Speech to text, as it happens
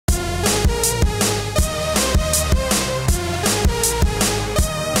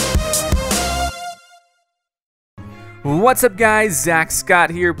What's up guys, ZackScott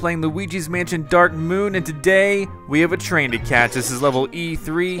here playing Luigi's Mansion Dark Moon, and today we have a train to catch. This is level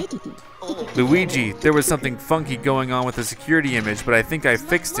E3. Luigi, there was something funky going on with the security image, but I think I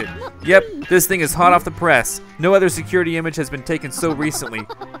fixed it. Yep, this thing is hot off the press. No other security image has been taken so recently.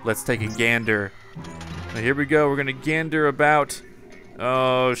 Let's take a gander. Now, here we go, we're gonna gander about.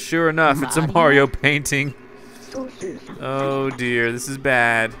 Oh, sure enough, it's a Mario painting. Oh dear, this is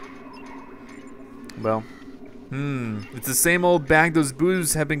bad. Well, it's the same old bag those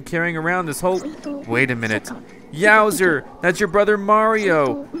boos have been carrying around this whole... Wait a minute. Yowzer, that's your brother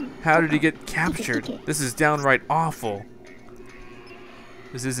Mario. How did he get captured? This is downright awful.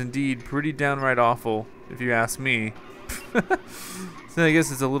 This is indeed pretty downright awful, if you ask me. So I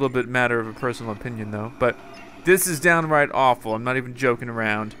guess it's a little bit matter of a personal opinion though, but this is downright awful. I'm not even joking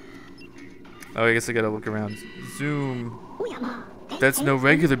around. Oh, I guess I gotta look around. Zoom. That's no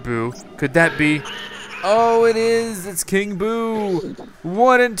regular boo. Could that be... Oh, it is! It's King Boo!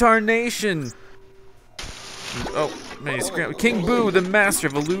 What in tarnation! Oh, man, he's scrambled. King Boo, the master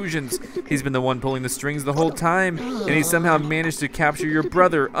of illusions. He's been the one pulling the strings the whole time, and he somehow managed to capture your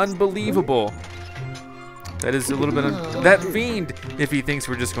brother. Unbelievable! That is a little bit that fiend, if he thinks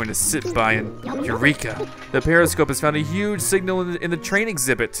we're just going to sit by and... Eureka! The periscope has found a huge signal in the train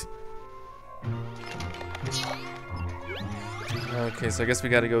exhibit. Okay, so I guess we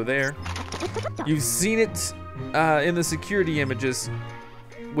gotta go there. You've seen it in the security images.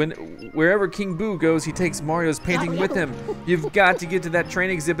 Wherever King Boo goes, he takes Mario's painting with him. You've got to get to that train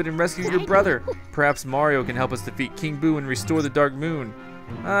exhibit and rescue your brother. Perhaps Mario can help us defeat King Boo and restore the Dark Moon.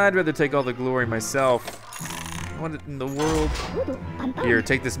 I'd rather take all the glory myself. What in the world? Here,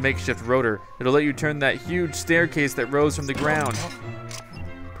 take this makeshift rotor. It'll let you turn that huge staircase that rose from the ground.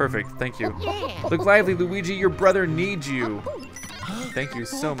 Perfect, thank you. Look lively, Luigi, your brother needs you. Thank you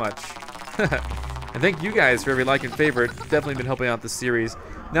so much. And thank you guys for every like and favorite. Definitely been helping out this series.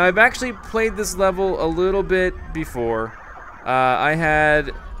 Now, I've actually played this level a little bit before. I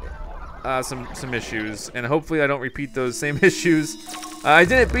had some issues, and hopefully I don't repeat those same issues. I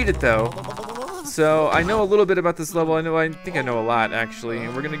didn't beat it though, so I know a little bit about this level. I think I know a lot actually,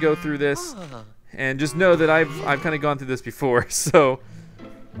 and we're gonna go through this, and just know that I've kind of gone through this before. So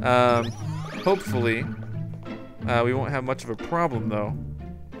hopefully we won't have much of a problem though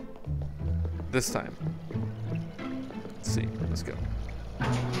this time. Let's see. Let's go.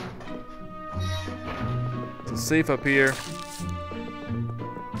 It's safe up here.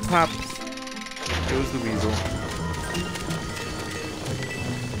 Pop. Goes the weasel.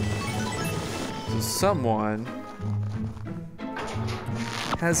 So someone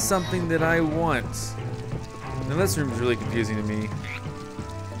has something that I want. Now this room is really confusing to me.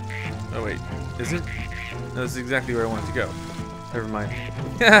 Oh wait, is it? No, this is exactly where I want it to go. Never mind.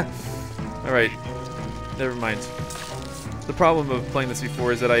 Alright, never mind. The problem of playing this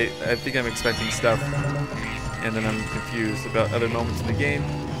before is that I think I'm expecting stuff, and then I'm confused about other moments in the game.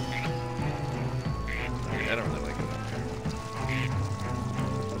 I don't really like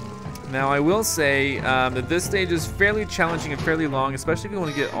it. Now I will say that this stage is fairly challenging and fairly long, especially if you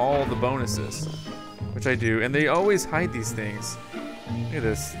want to get all the bonuses, which I do, and they always hide these things. Look at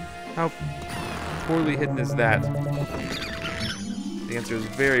this. How poorly hidden is that? The answer is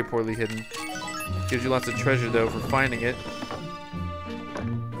very poorly hidden. Gives you lots of treasure though for finding it.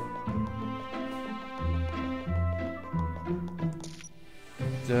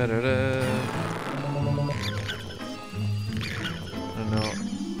 Da -da -da. I don't know.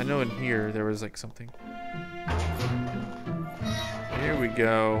 I know in here there was like something. Here we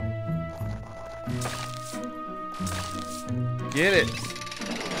go. Get it.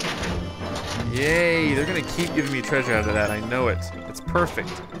 Yay, they're gonna keep giving me treasure out of that. I know it. It's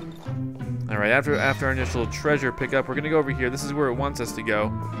perfect. Alright, after our initial treasure pickup, we're gonna go over here. This is where it wants us to go.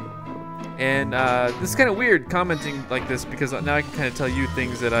 And this is kind of weird commenting like this, because now I can kind of tell you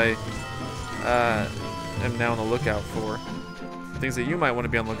things that I am now on the lookout for. Things that you might want to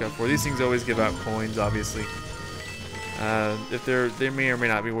be on the lookout for. These things always give out coins, obviously. If they may or may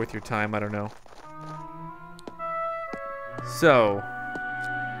not be worth your time, I don't know. So,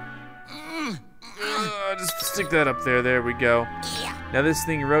 just stick that up there. There we go. Now this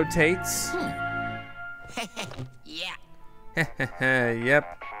thing rotates. Yep.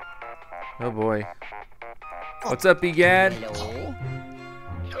 Oh boy. What's up, Gadd? Hello.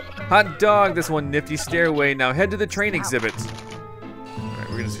 Hot dog, this one nifty stairway. Now head to the train exhibit. Alright,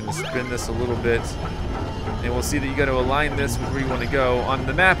 we're just gonna spin this a little bit. And we'll see that you gotta align this with where you wanna go. On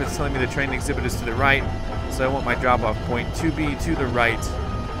the map, it's telling me the train exhibit is to the right. So I want my drop-off point to be to the right.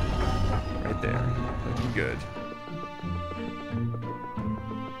 Right there. Looking good.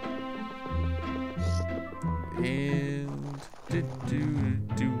 And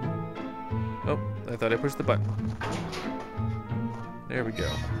thought I pushed the button. There we go.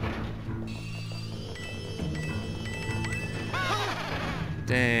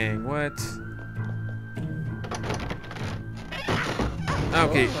 Dang, what?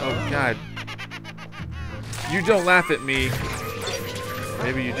 Okay, oh god. You don't laugh at me.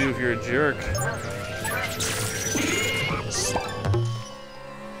 Maybe you do if you're a jerk.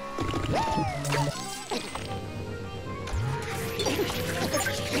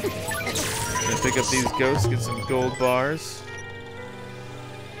 Gonna pick up these ghosts, get some gold bars.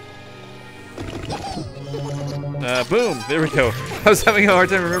 Boom! There we go. I was having a hard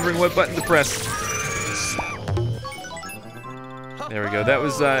time remembering what button to press. There we go. That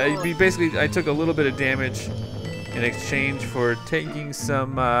was, basically, I took a little bit of damage in exchange for taking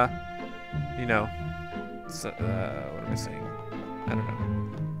some, you know, what am I saying? I don't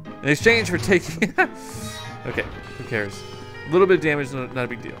know. In exchange for taking, okay, who cares? A little bit of damage, not a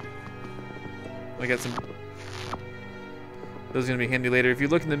big deal. I got some, those are gonna be handy later. If you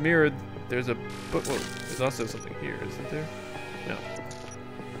look in the mirror, there's a book. Whoa, there's also something here, isn't there? No.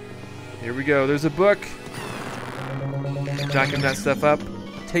 Here we go. There's a book. Jacking that stuff up.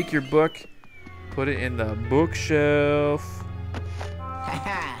 Take your book. Put it in the bookshelf.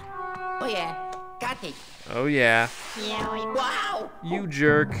 Oh yeah, got it. Oh yeah. Wow. You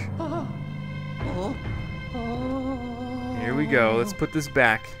jerk. Here we go. Let's put this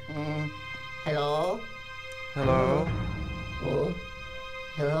back. Hello. Hello.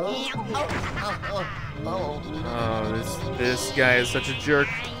 Hello. Oh, this guy is such a jerk.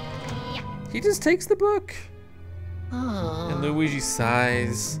 He just takes the book. And Luigi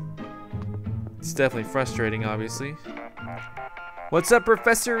sighs. It's definitely frustrating, obviously. What's up,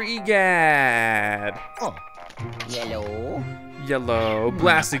 Professor Gadd? Oh, yellow. Yellow.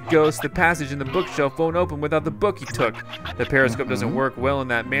 Blasted ghost. The passage in the bookshelf won't open without the book he took. The periscope doesn't work well in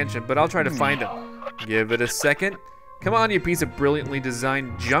that mansion, but I'll try to find him. Give it a second. Come on, you piece of brilliantly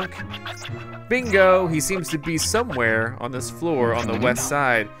designed junk. Bingo! He seems to be somewhere on this floor on the west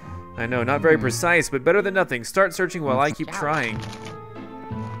side. I know, not very precise, but better than nothing. Start searching while I keep trying.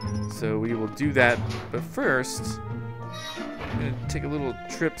 So we will do that, but first, I'm gonna take a little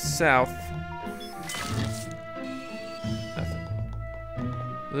trip south. Nothing.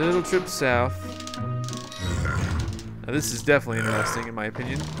 Little trip south. Now this is definitely interesting, in my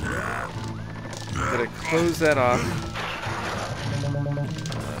opinion. Gotta close that off.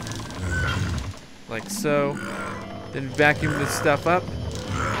 Like so. Then vacuum this stuff up.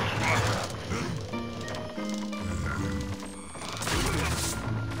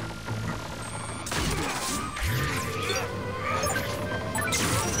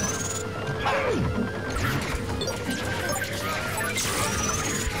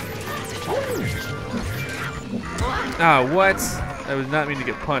 Ah, what? I was not mean to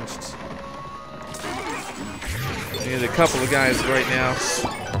get punched. There's a couple of guys right now.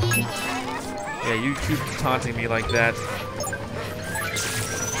 Yeah, you keep taunting me like that.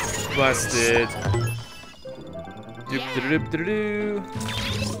 Busted.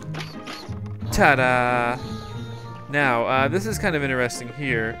 Ta-da! Now, this is kind of interesting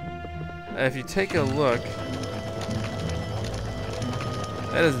here. If you take a look,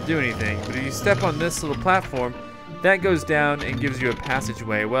 that doesn't do anything. But if you step on this little platform, that goes down and gives you a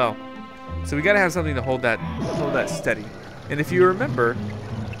passageway. Well, so we gotta have something to hold that steady. And if you remember,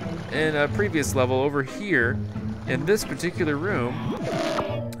 in a previous level over here, in this particular room,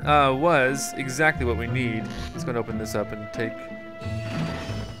 was exactly what we need. Let's go and open this up and take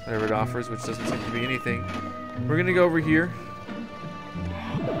whatever it offers, which doesn't seem to be anything. We're gonna go over here,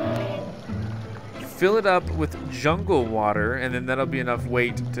 fill it up with jungle water, and then that'll be enough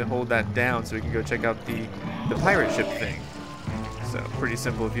weight to hold that down so we can go check out the pirate ship thing. So pretty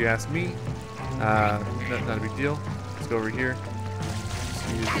simple if you ask me. Not a big deal. Let's go over here.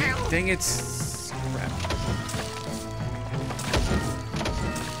 Excuse me. Dang it. Crap.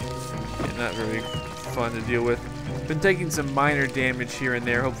 Yeah, not very fun to deal with. Been taking some minor damage here and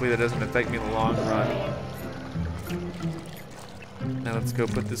there. Hopefully that doesn't affect me in the long run. Now let's go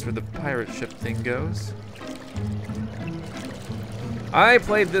put this where the pirate ship thing goes. I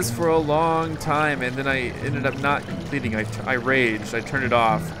played this for a long time and then I ended up not completing. I raged, I turned it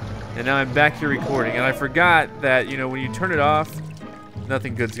off, and now I'm back here recording. And I forgot that, you know, when you turn it off,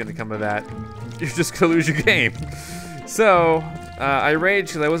 nothing good's gonna come of that. You're just gonna lose your game. So, I raged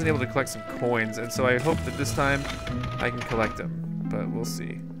because I wasn't able to collect some coins, and so I hope that this time I can collect them, but we'll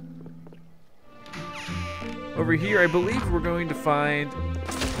see. Over here, I believe we're going to find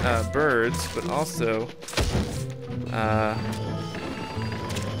birds, but also,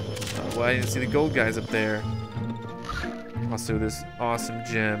 well, I didn't see the gold guys up there. Also, this awesome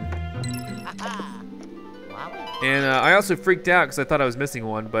gem. And I also freaked out because I thought I was missing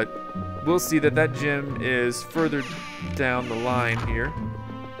one, but we'll see that that gym is further down the line here.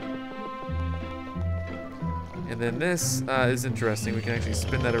 And then this is interesting. We can actually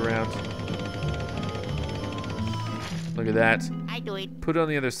spin that around. Look at that. I do it. Put it on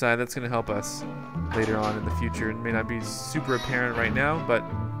the other side. That's going to help us later on in the future. It may not be super apparent right now, but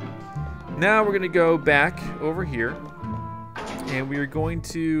now we're going to go back over here. And we are going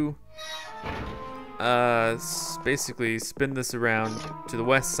to basically spin this around to the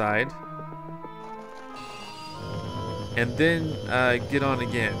west side. And then get on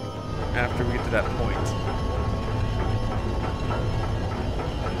again after we get to that point.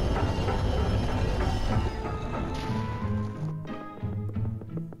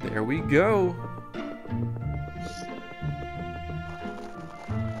 There we go.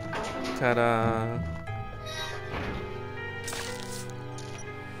 Ta-da.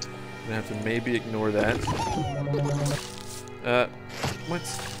 Gonna have to maybe ignore that. What?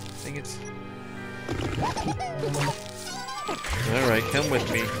 Dang it. Alright, come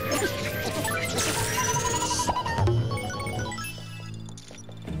with me.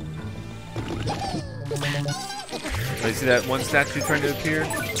 Oh, you see that one statue trying to appear?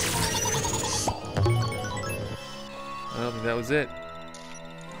 I don't think that was it.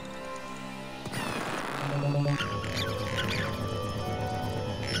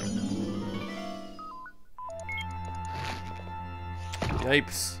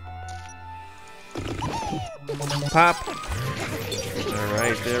 Yipes. Pop.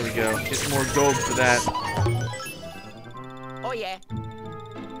 Alright, there we go. Get some more gold for that. Oh yeah.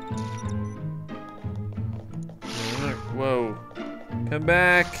 Whoa. Come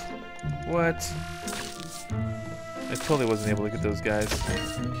back. What? I totally wasn't able to get those guys.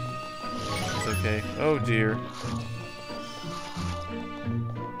 It's okay. Oh dear.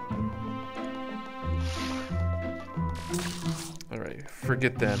 Alright,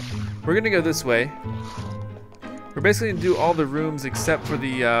 forget that. We're gonna go this way. We're basically gonna do all the rooms except for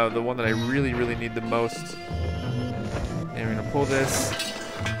the one that I really, really need the most. And we're gonna pull this.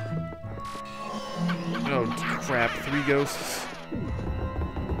 Oh crap, 3 ghosts.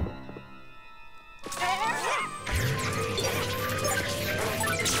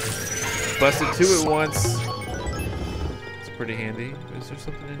 Busted 2 at once. It's pretty handy. Is there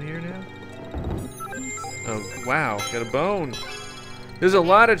something in here now? Oh, wow, got a bone. There's a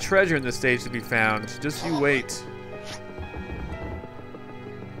lot of treasure in this stage to be found. Just you wait.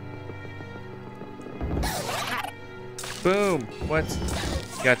 Boom. What?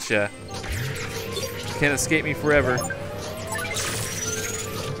 Gotcha. Can't escape me forever.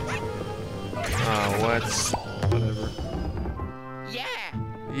 Oh, what? Whatever. Yeah.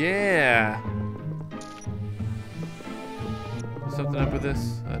 Yeah. Something up with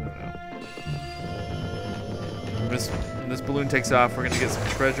this? I don't know. When this balloon takes off, we're gonna get some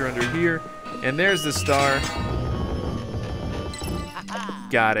treasure under here. And there's the star.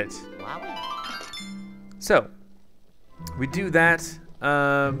 Got it. So, we do that.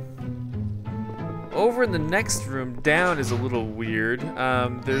 Over in the next room down is a little weird.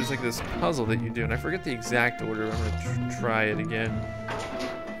 There's like this puzzle that you do, and I forget the exact order. I'm gonna try it again.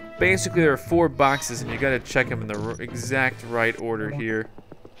 Basically, there are 4 boxes, and you gotta check them in the exact right order here.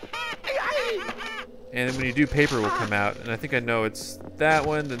 And then when you do, paper will come out, and I think I know it's that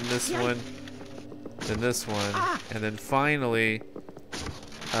one, then this one, and then finally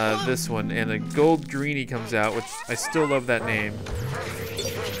this one, and a gold greenie comes out, which I still love that name.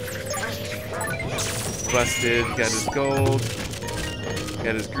 Busted, got his gold,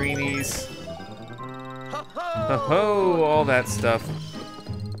 got his greenies, ho-ho, all that stuff.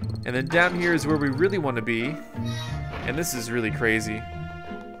 And then down here is where we really want to be, and this is really crazy.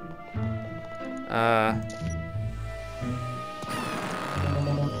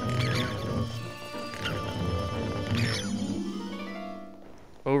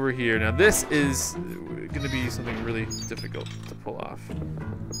 Over here. Now this is going to be something really difficult to pull off.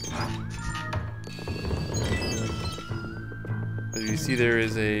 But you see there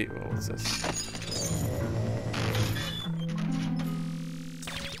is a... Oh, what's this?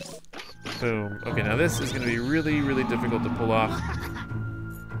 Boom. Okay, now this is going to be really, really difficult to pull off.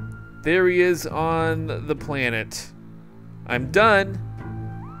 There he is on the planet. I'm done.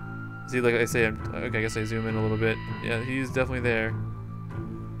 See, like I say, okay, I guess I zoom in a little bit. Yeah, he's definitely there.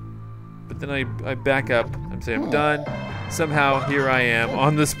 But then I back up. I'm saying I'm done. Somehow here I am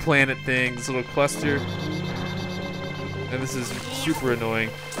on this planet thing, this little cluster. And this is super annoying.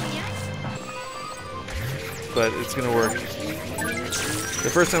 But it's gonna work. The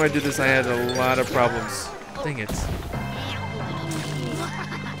first time I did this, I had a lot of problems. Dang it.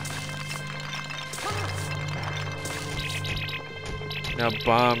 Now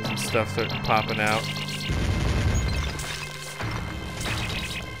bombs and stuff start popping out.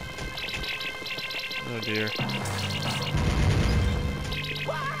 Oh dear.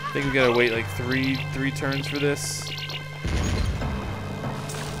 I think we gotta wait like three turns for this.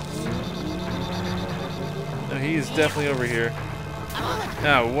 No, he is definitely over here.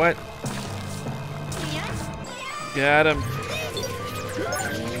 Oh, what? Got him.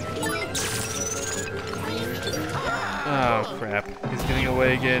 Oh crap, he's getting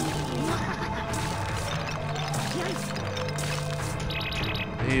away again.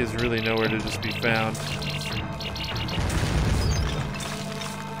 He is really nowhere to just be found.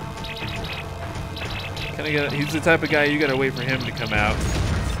 He's the type of guy you gotta wait for him to come out.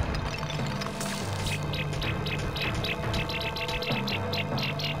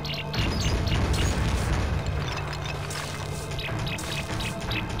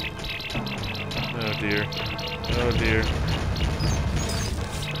 Oh dear. Oh dear.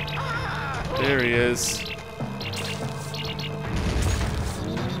 There he is.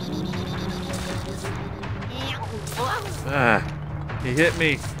 Ah, he hit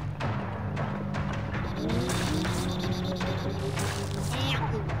me.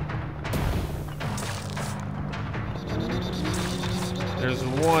 There's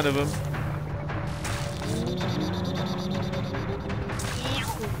one of them.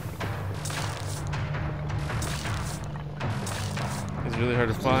 He's really hard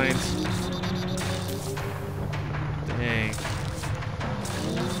to find. Dang.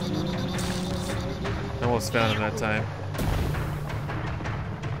 I almost found him that time.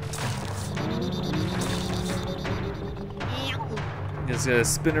 Just gotta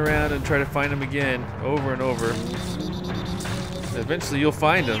spin around and try to find him again, over and over. Eventually you'll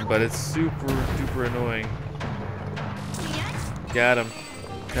find him, but it's super duper annoying. Got him.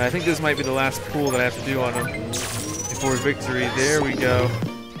 Now, I think this might be the last pull that I have to do on him before victory. There we go.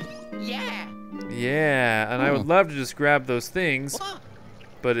 Yeah. Yeah, and I would love to just grab those things,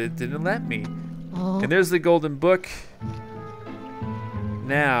 but it didn't let me. And there's the golden book.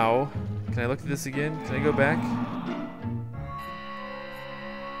 Now, can I look at this again? Can I go back?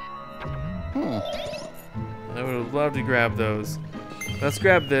 I would have loved to grab those. Let's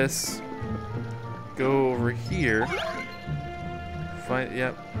grab this. Go over here. Find,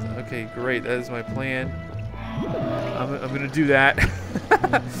 yep. Okay, great. That is my plan. I'm gonna do that.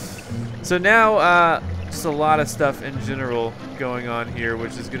 So now, just a lot of stuff in general going on here,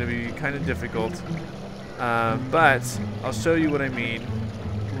 which is gonna be kind of difficult. But I'll show you what I mean.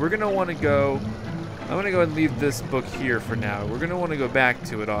 We're gonna want to go. I'm gonna go and leave this book here for now. We're gonna want to go back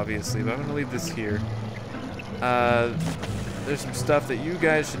to it, obviously, but I'm gonna leave this here. There's some stuff that you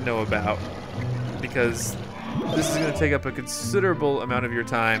guys should know about, because this is going to take up a considerable amount of your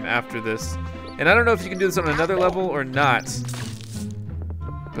time after this. And I don't know if you can do this on another level or not,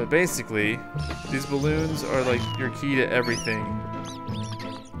 but basically, these balloons are like your key to everything.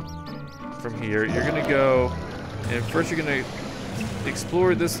 From here, you're going to go, and first you're going to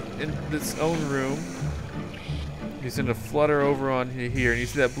explore this in its own room. He's going to flutter over on here, and you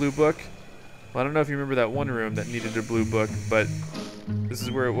see that blue book? Well, I don't know if you remember that one room that needed a blue book, but this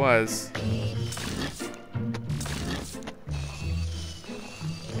is where it was.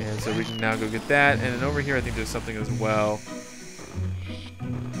 And so we can now go get that. And then over here, I think there's something as well.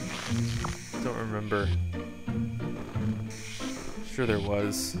 Don't remember. Sure there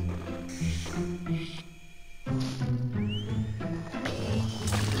was.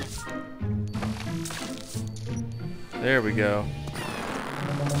 There we go.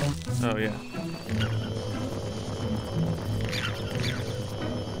 Oh, yeah.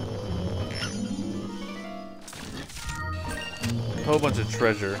 A whole bunch of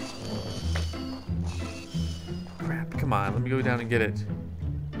treasure. Crap, come on, let me go down and get it.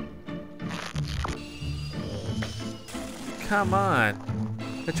 Come on.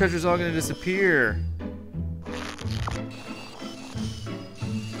 The treasure's all gonna disappear.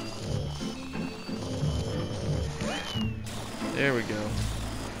 There we go.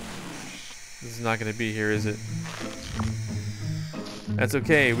 This is not gonna be here, is it? That's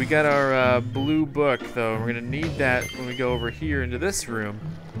okay. We got our blue book, though. We're gonna need that when we go over here into this room.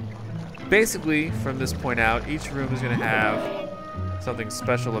 Basically, from this point out, each room is gonna have something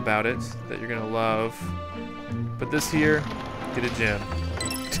special about it that you're gonna love. But this here, get a gem.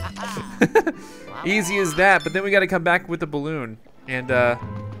 Easy as that. But then we gotta come back with the balloon and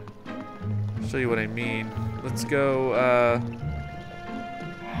show you what I mean. Let's go.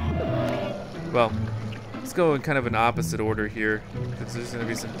 Well, let's go in kind of an opposite order here, because there's going to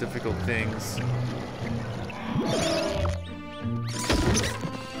be some difficult things.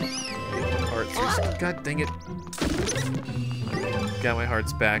 Hearts. God dang it. Got my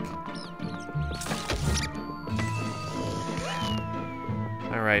hearts back.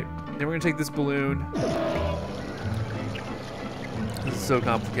 Alright, then we're gonna take this balloon. This is so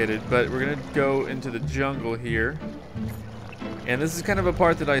complicated, but we're gonna go into the jungle here. And this is kind of a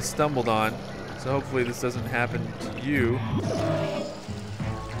part that I stumbled on, so hopefully this doesn't happen to you.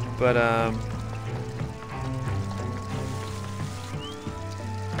 But,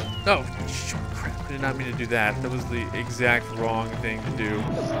 oh, crap, I did not mean to do that. That was the exact wrong thing to do.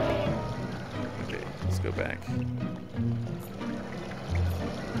 Okay, let's go back.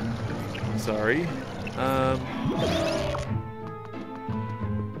 Sorry. Come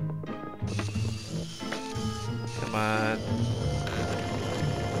on.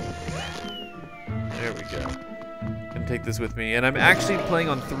 There we go. Can take this with me, and I'm actually playing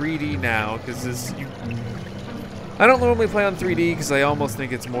on 3D now because I don't normally play on 3D because I almost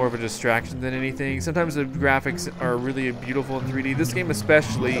think it's more of a distraction than anything. Sometimes the graphics are really beautiful in 3D. This game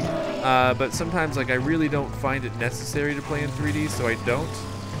especially, but sometimes like I really don't find it necessary to play in 3D, so I don't.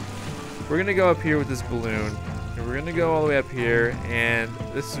 We're gonna go up here with this balloon, and we're gonna go all the way up here, and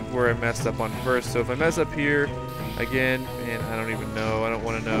this is where I messed up on first. So if I mess up here again, man, I don't even know. I don't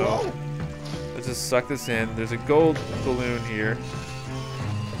want to know. Let's just suck this in. There's a gold balloon here.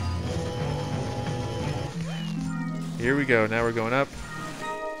 Here we go. Now we're going up.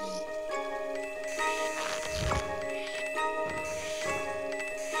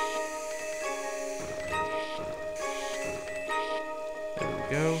 There we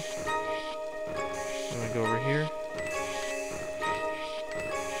go. I'm gonna go over here.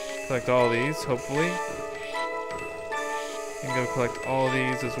 Collect all these, hopefully. You can go collect all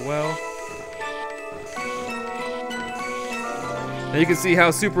these as well. Now you can see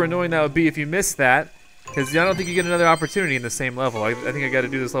how super annoying that would be if you missed that, because I don't think you get another opportunity in the same level. I think I got to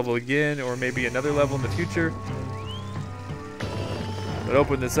do this level again, or maybe another level in the future. But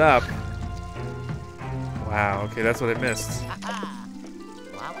open this up. Wow, okay, that's what I missed.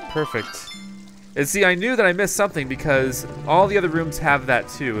 Perfect. And see, I knew that I missed something because all the other rooms have that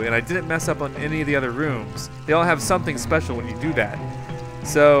too, and I didn't mess up on any of the other rooms. They all have something special when you do that.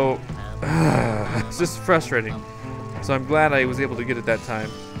 So, it's just frustrating. So I'm glad I was able to get it that time.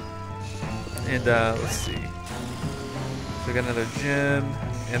 And let's see. So we got another gem,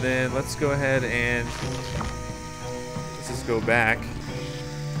 and then let's go ahead and let's just go back.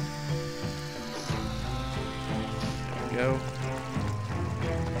 There we go.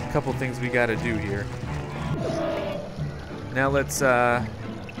 A couple things we got to do here. Now let's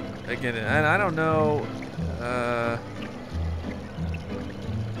again. I don't know.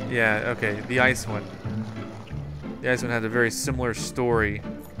 Yeah. Okay. The ice one. The ice one had a very similar story.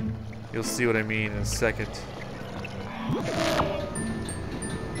 You'll see what I mean in a second.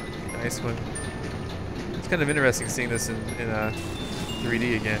 Nice one. It's kind of interesting seeing this in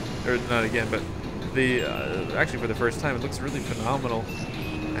 3D again, or not again, but the actually for the first time. It looks really phenomenal.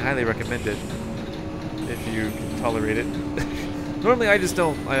 I highly recommend it if you can tolerate it. Normally I just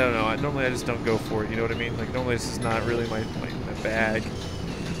don't. I don't know. Normally I just don't go for it. You know what I mean? Like normally this is not really my bag.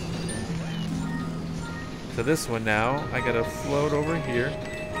 So this one now, I gotta float over here.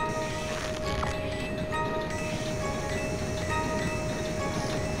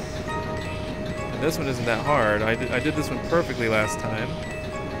 And this one isn't that hard. I did this one perfectly last time.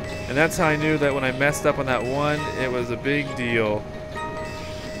 And that's how I knew that when I messed up on that one, it was a big deal.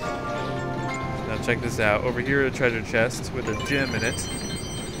 Now check this out. Over here, a treasure chest with a gem in it.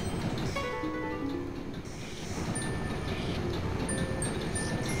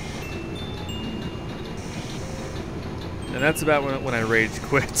 And that's about when I rage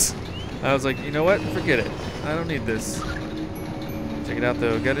quit. I was like, you know what? Forget it. I don't need this. Check it out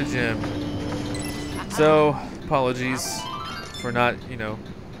though. Got a gem. So, apologies for not, you know,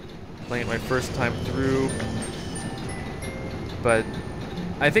 playing it my first time through. But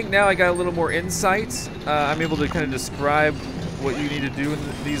I think now I got a little more insight. I'm able to kind of describe what you need to do in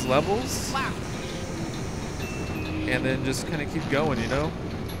these levels. And then just kind of keep going, you know?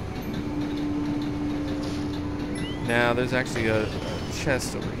 Now, there's actually a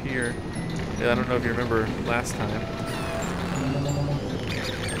chest over here. I don't know if you remember last time.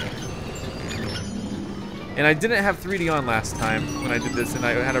 And I didn't have 3D on last time when I did this, and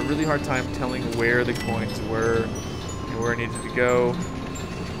I had a really hard time telling where the coins were and where I needed to go.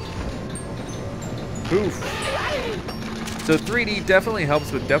 Oof. So 3D definitely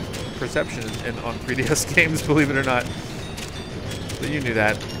helps with depth perception on 3DS games, believe it or not. But you knew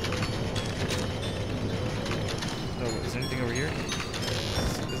that. Is there anything over here?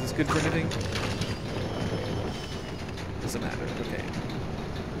 Is this good for anything? Doesn't matter. Okay.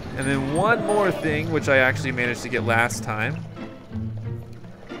 And then one more thing, which I actually managed to get last time.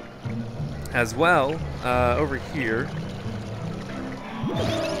 as well, over here.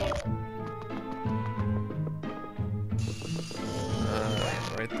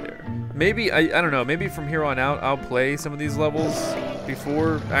 Right there. Maybe, I don't know, maybe from here on out I'll play some of these levels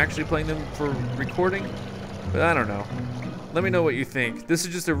before actually playing them for recording, but I don't know. Let me know what you think. This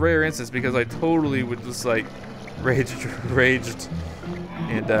is just a rare instance because I totally would just like raged.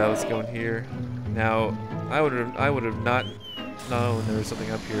 And let's go in here. Now, I would have not known there was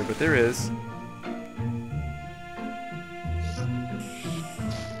something up here, but there is.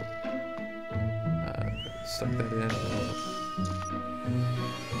 Stuck that in.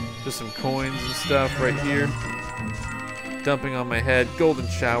 Just some coins and stuff right here. Dumping on my head. Golden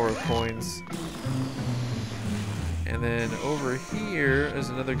shower of coins. And then over here is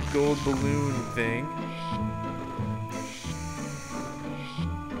another gold balloon thing.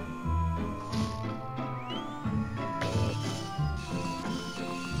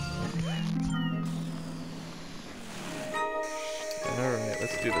 Alright,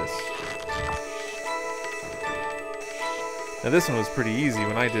 let's do this. Now this one was pretty easy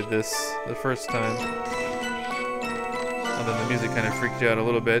when I did this the first time. And then the music kind of freaked you out a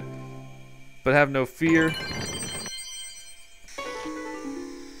little bit. But have no fear.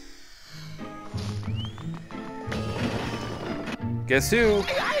 Guess who?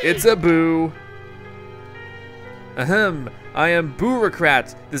 It's a Boo! Ahem, I am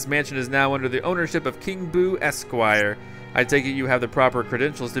Bureaucrat. This mansion is now under the ownership of King Boo Esquire. I take it you have the proper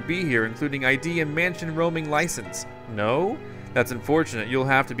credentials to be here, including ID and mansion roaming license. No? That's unfortunate. You'll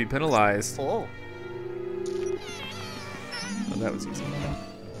have to be penalized. Oh. Oh, that was easy.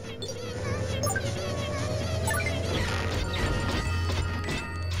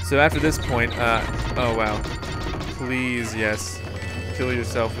 So after this point, oh wow. Please, yes. Kill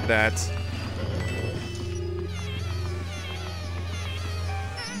yourself with that.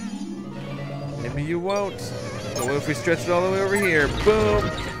 Maybe you won't. But what if we stretch it all the way over here? Boom!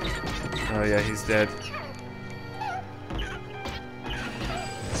 Oh yeah, he's dead.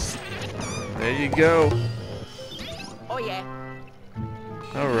 There you go. Oh yeah.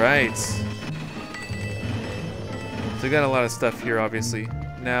 Alright. So we got a lot of stuff here, obviously.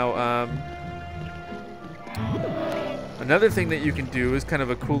 Now, another thing that you can do is kind of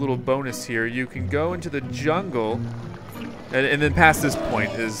a cool little bonus here. You can go into the jungle, and then past this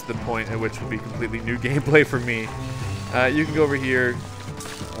point is the point at which will be completely new gameplay for me. You can go over here.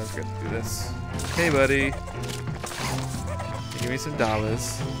 Oh, I forgot to do this. Hey, buddy. Give me some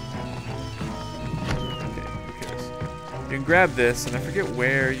dollars. Okay, who cares? You can grab this, and I forget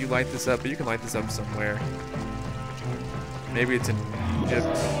where you light this up, but you can light this up somewhere. Maybe it's in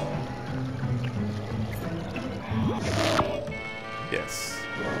Egypt. Yes.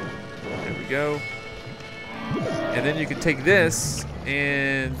 There we go. And then you can take this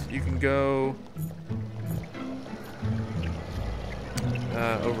and you can go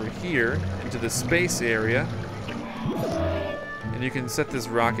over here into the space area. And you can set this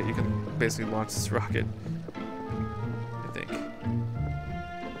rocket. You can basically launch this rocket. I think.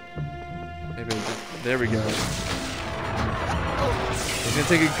 Maybe there we go. He's gonna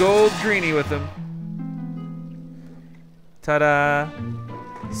take a gold greenie with him. Ta-da!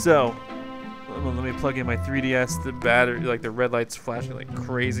 So, let me plug in my 3DS. The battery, like the red light's flashing like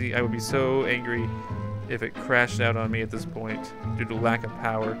crazy. I would be so angry if it crashed out on me at this point due to lack of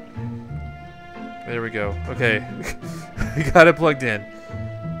power. There we go. Okay, we got it plugged in.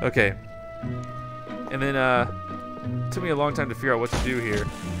 Okay, and then it took me a long time to figure out what to do here.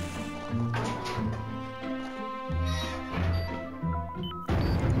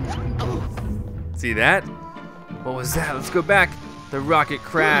 See that? What was that? Let's go back. The rocket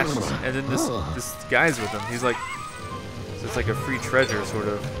crashed, and then this guy's with him. He's like, so it's like a free treasure, sort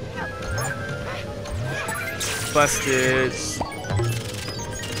of. Busted.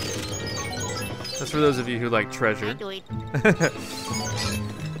 That's for those of you who like treasure.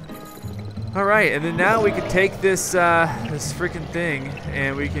 All right, and then now we can take this this freaking thing,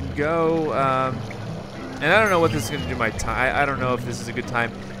 and we can go. And I don't know what this is going to do my time. I don't know if this is a good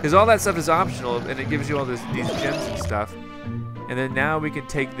time. Because all that stuff is optional, and it gives you all these gems and stuff. And then now we can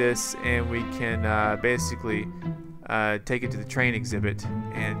take this, and we can basically take it to the train exhibit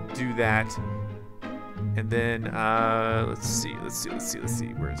and do that. And then, let's see.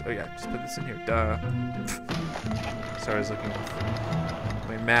 Where is, oh yeah, just put this in here, duh. Sorry, I was looking at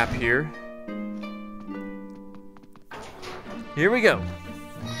my map here. Here we go.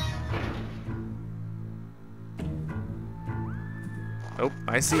 Oh,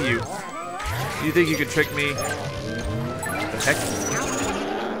 I see you. You think you could trick me? What the heck?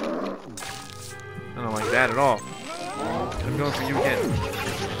 I don't like that at all. I'm going for you again.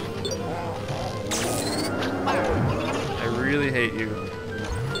 I really hate you.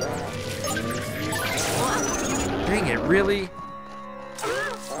 Dang it, really?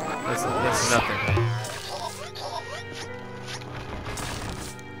 That's nothing.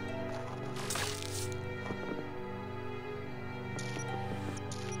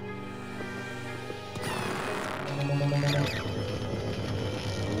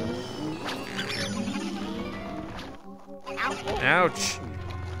 Ouch.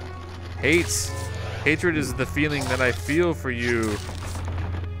 Hatred is the feeling that I feel for you.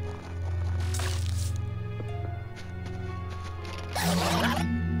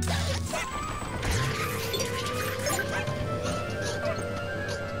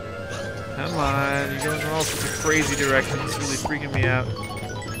 Come on, you're going in all sorts of crazy directions. It's really freaking me out.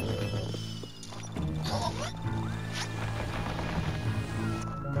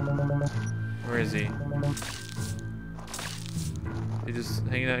 Where is he? He just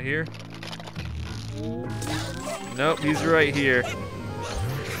hanging out here? Nope, he's right here.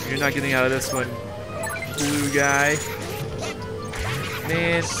 You're not getting out of this one, blue guy.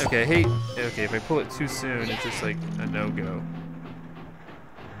 Man, okay, okay, if I pull it too soon, it's just like a no-go.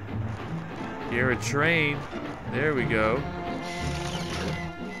 Hear a train. There we go.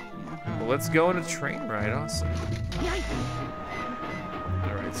 Well, let's go on a train ride, awesome.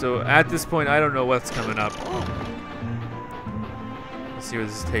 Alright, so at this point, I don't know what's coming up. Let's see where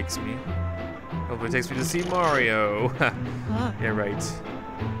this takes me. Hopefully it takes me to see Mario. Yeah, right.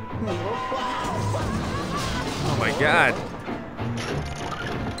 Oh my god.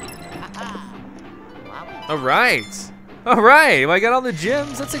 Alright. Alright, well, I got all the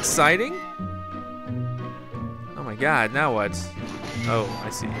gems. That's exciting. Oh my god, now what? Oh, I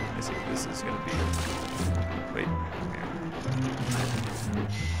see what this is gonna be. Wait,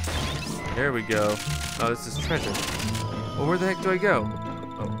 here. There we go. Oh, this is treasure. Well, where the heck do I go?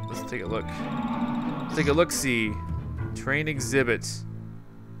 Oh, let's take a look. Let's take a look-see. Train exhibit.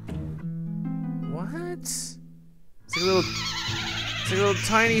 What? It's like a little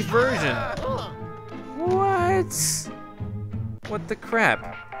tiny version. What? What the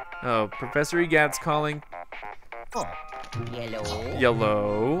crap? Oh, Professor Gadd's calling. Yellow.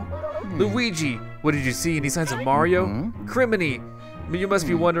 Yellow. Luigi, what did you see? Any signs of Mario? Criminy, you must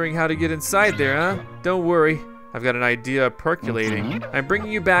be wondering how to get inside there, huh? Don't worry. I've got an idea percolating. I'm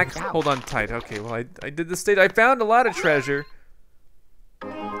bringing you back. Hold on tight. Okay, well, I did the stage. I found a lot of treasure.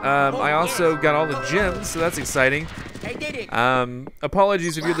 I also got all the gems, so that's exciting. I did it.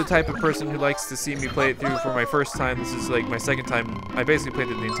 Apologies if you're the type of person who likes to see me play it through for my first time. This is like my second time. I basically played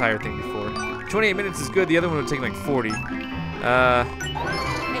the entire thing before. 28 minutes is good. The other one would take like 40.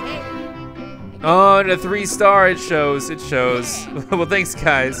 Oh, and a 3-star it shows. It shows. Well, thanks,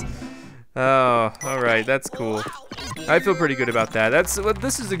 guys. Oh, alright, that's cool. I feel pretty good about that.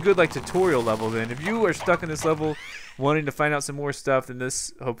 This is a good like tutorial level then. If you are stuck in this level wanting to find out some more stuff, then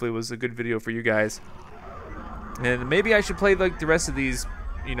this hopefully was a good video for you guys. And maybe I should play like the rest of these,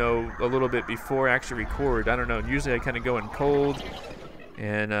 you know, a little bit before I actually record. I don't know. Usually I kind of go in cold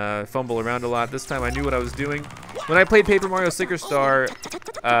and fumble around a lot. This time I knew what I was doing. When I played Paper Mario Sticker Star,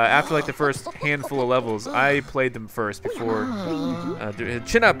 after like the first handful of levels, I played them first before.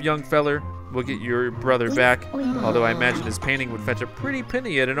 Chin up, young feller. We'll get your brother back. Although I imagine his painting would fetch a pretty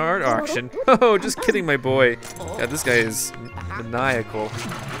penny at an art auction. Oh, just kidding, my boy. God, this guy is maniacal.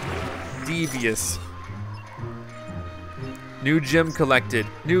 Devious. New gem collected.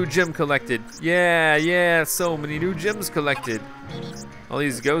 New gem collected. Yeah, so many new gems collected. All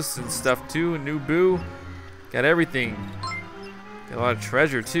these ghosts and stuff too, and new boo. Got everything. Got a lot of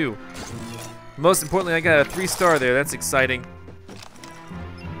treasure too. Most importantly, I got a 3-star there. That's exciting.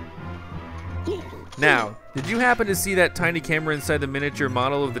 Now, did you happen to see that tiny camera inside the miniature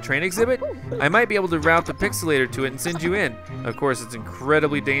model of the train exhibit? I might be able to route the pixelator to it and send you in. Of course, it's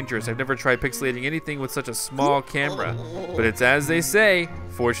incredibly dangerous. I've never tried pixelating anything with such a small camera. But it's as they say,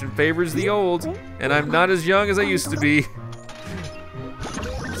 fortune favors the old, and I'm not as young as I used to be.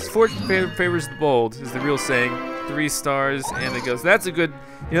 Fortune favors the bold is the real saying. 3 stars and it goes. That's a good,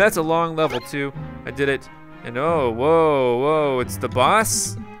 you know, that's a long level too. I did it. And oh, whoa, it's the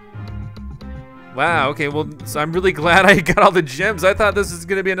boss? Wow, okay, well, so I'm really glad I got all the gems. I thought this was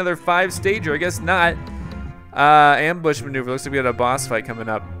gonna be another 5-stager, I guess not. Ambush maneuver, looks like we got a boss fight coming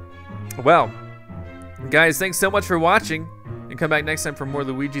up. Well, guys, thanks so much for watching, and come back next time for more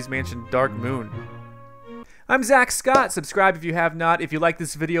Luigi's Mansion Dark Moon. I'm ZackScott. Subscribe if you have not. If you like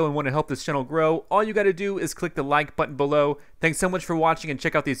this video and want to help this channel grow, all you gotta do is click the like button below. Thanks so much for watching, and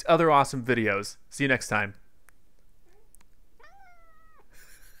check out these other awesome videos. See you next time.